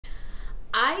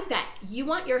I bet you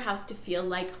want your house to feel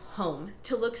like home,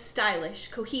 to look stylish,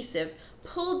 cohesive,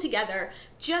 pulled together,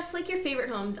 just like your favorite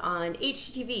homes on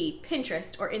HGTV,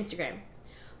 Pinterest, or Instagram.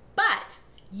 But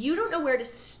you don't know where to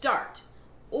start,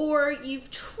 or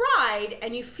you've tried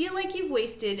and you feel like you've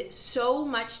wasted so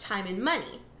much time and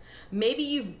money. Maybe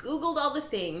you've Googled all the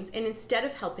things and instead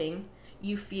of helping,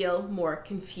 you feel more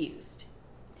confused.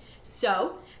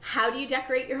 So, how do you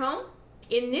decorate your home?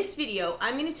 In this video,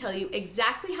 I'm going to tell you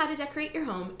exactly how to decorate your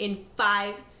home in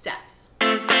 5 steps.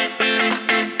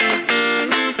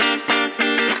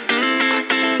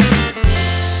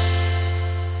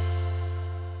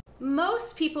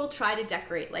 Most people try to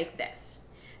decorate like this.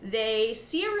 They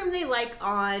see a room they like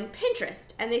on Pinterest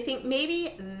and they think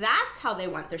maybe that's how they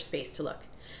want their space to look.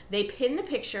 They pin the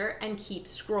picture and keep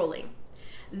scrolling.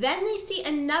 Then they see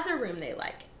another room they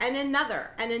like, and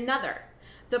another, and another.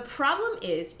 The problem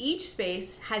is each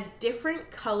space has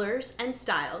different colors and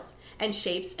styles and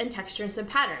shapes and textures and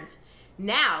patterns.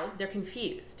 Now they're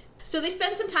confused. So they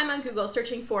spend some time on Google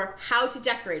searching for how to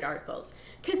decorate articles,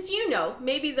 because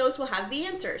maybe those will have the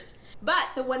answers. But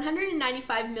the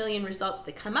 195 million results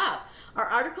that come up are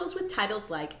articles with titles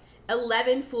like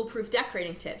 11 foolproof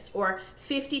decorating tips or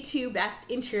 52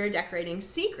 best interior decorating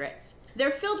secrets. They're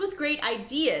filled with great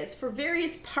ideas for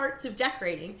various parts of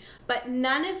decorating, but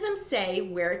none of them say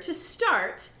where to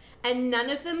start, and none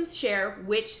of them share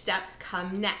which steps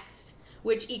come next,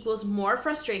 which equals more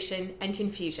frustration and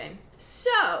confusion.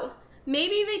 So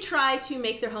maybe they try to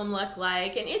make their home look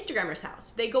like an Instagrammer's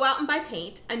house. They go out and buy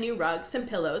paint, a new rug, some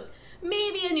pillows,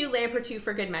 maybe a new lamp or two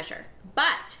for good measure.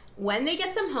 But when they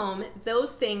get them home,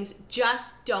 those things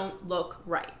just don't look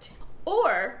right.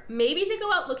 Or maybe they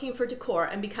go out looking for decor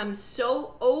and become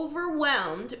so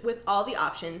overwhelmed with all the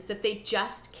options that they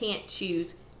just can't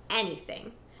choose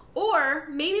anything. Or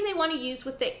maybe they want to use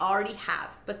what they already have,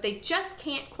 but they just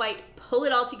can't quite pull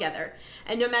it all together.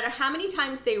 And no matter how many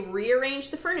times they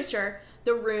rearrange the furniture,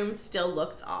 the room still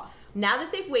looks off. Now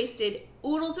that they've wasted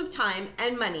oodles of time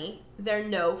and money, they're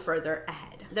no further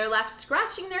ahead. They're left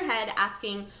scratching their head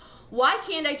asking, why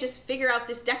can't I just figure out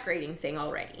this decorating thing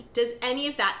already? Does any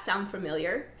of that sound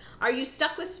familiar? Are you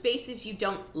stuck with spaces you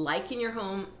don't like in your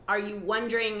home? Are you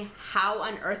wondering how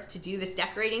on earth to do this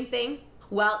decorating thing?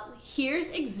 Well, here's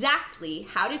exactly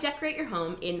how to decorate your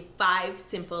home in 5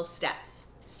 simple steps.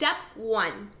 Step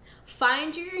 1,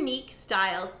 find your unique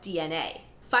style DNA.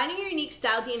 Finding your unique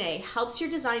style DNA helps your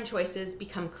design choices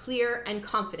become clear and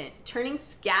confident, turning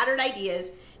scattered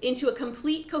ideas into a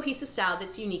complete cohesive style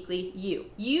that's uniquely you.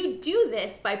 You do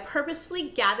this by purposefully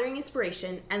gathering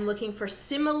inspiration and looking for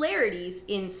similarities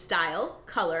in style,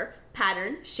 color,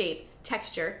 pattern, shape,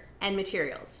 texture, and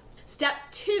materials. Step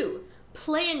 2,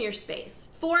 plan your space.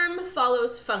 Form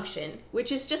follows function,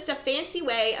 which is just a fancy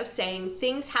way of saying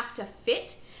things have to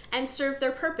fit and serve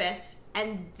their purpose,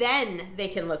 and then they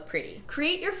can look pretty.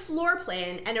 Create your floor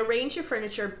plan and arrange your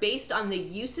furniture based on the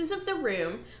uses of the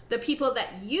room, the people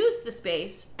that use the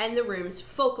space, and the room's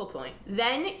focal point.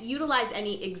 Then utilize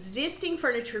any existing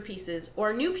furniture pieces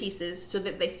or new pieces so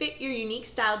that they fit your unique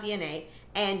style DNA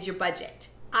and your budget.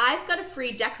 I've got a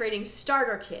free decorating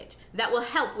starter kit that will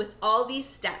help with all these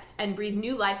steps and breathe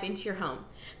new life into your home.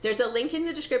 There's a link in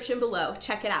the description below.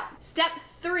 Check it out. Step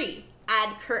 3.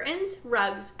 Add curtains,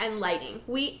 rugs, and lighting.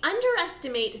 We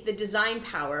underestimate the design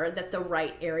power that the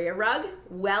right area rug,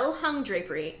 well-hung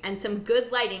drapery, and some good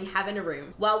lighting have in a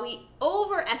room, while we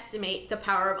overestimate the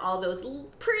power of all those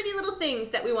pretty little things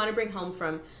that we want to bring home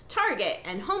from Target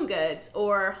and Home Goods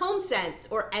or HomeSense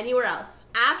or anywhere else.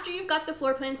 After you've got the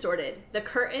floor plan sorted, the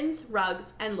curtains,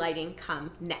 rugs, and lighting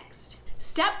come next.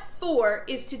 Step 4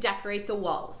 is to decorate the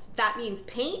walls. That means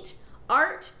paint,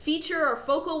 art, feature or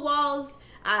focal walls,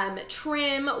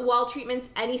 trim, wall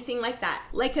treatments, anything like that.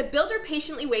 Like a builder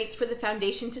patiently waits for the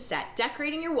foundation to set,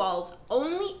 decorating your walls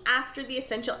only after the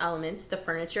essential elements, the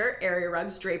furniture, area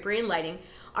rugs, drapery, and lighting,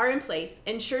 are in place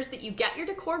ensures that you get your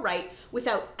decor right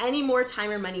without any more time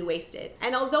or money wasted.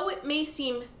 And although it may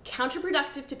seem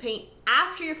counterproductive to paint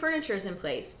after your furniture is in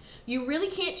place, you really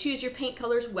can't choose your paint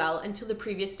colors well until the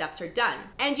previous steps are done.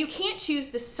 And you can't choose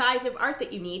the size of art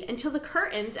that you need until the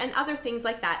curtains and other things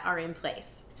like that are in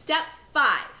place. Step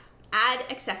 5, add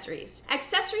accessories.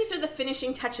 Accessories are the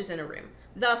finishing touches in a room,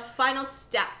 the final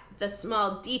step, the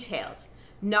small details,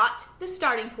 not the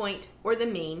starting point or the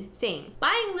main thing.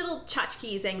 Buying little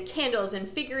tchotchkes and candles and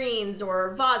figurines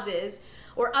or vases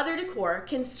or other decor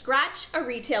can scratch a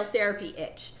retail therapy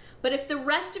itch. But if the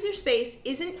rest of your space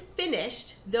isn't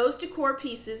finished, those decor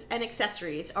pieces and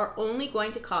accessories are only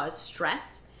going to cause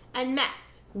stress and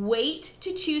mess. Wait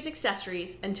to choose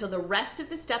accessories until the rest of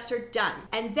the steps are done,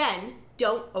 and then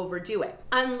don't overdo it.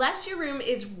 Unless your room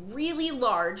is really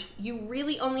large, you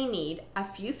really only need a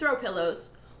few throw pillows,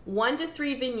 1 to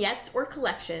 3 vignettes or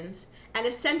collections, and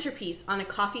a centerpiece on a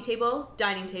coffee table,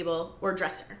 dining table, or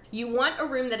dresser. You want a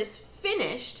room that is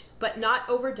finished, but not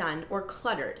overdone or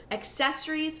cluttered.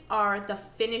 Accessories are the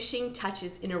finishing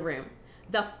touches in a room.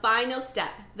 The final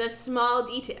step, the small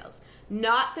details,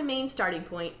 not the main starting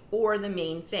point or the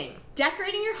main thing.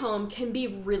 Decorating your home can be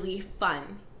really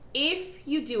fun if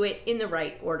you do it in the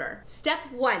right order. Step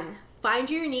 1, find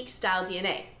your unique style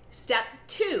DNA. Step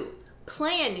 2,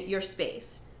 plan your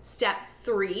space. Step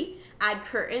 3, add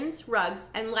curtains, rugs,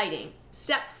 and lighting.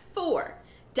 Step 4,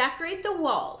 decorate the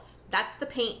walls. That's the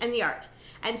paint and the art.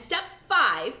 And step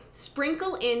 5,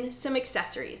 sprinkle in some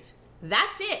accessories.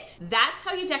 That's it. That's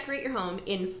how you decorate your home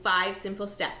in 5 simple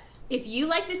steps. If you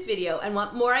like this video and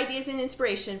want more ideas and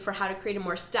inspiration for how to create a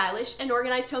more stylish and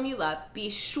organized home you love, be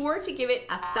sure to give it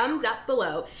a thumbs up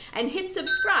below and hit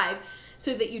subscribe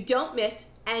so that you don't miss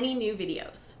any new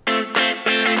videos.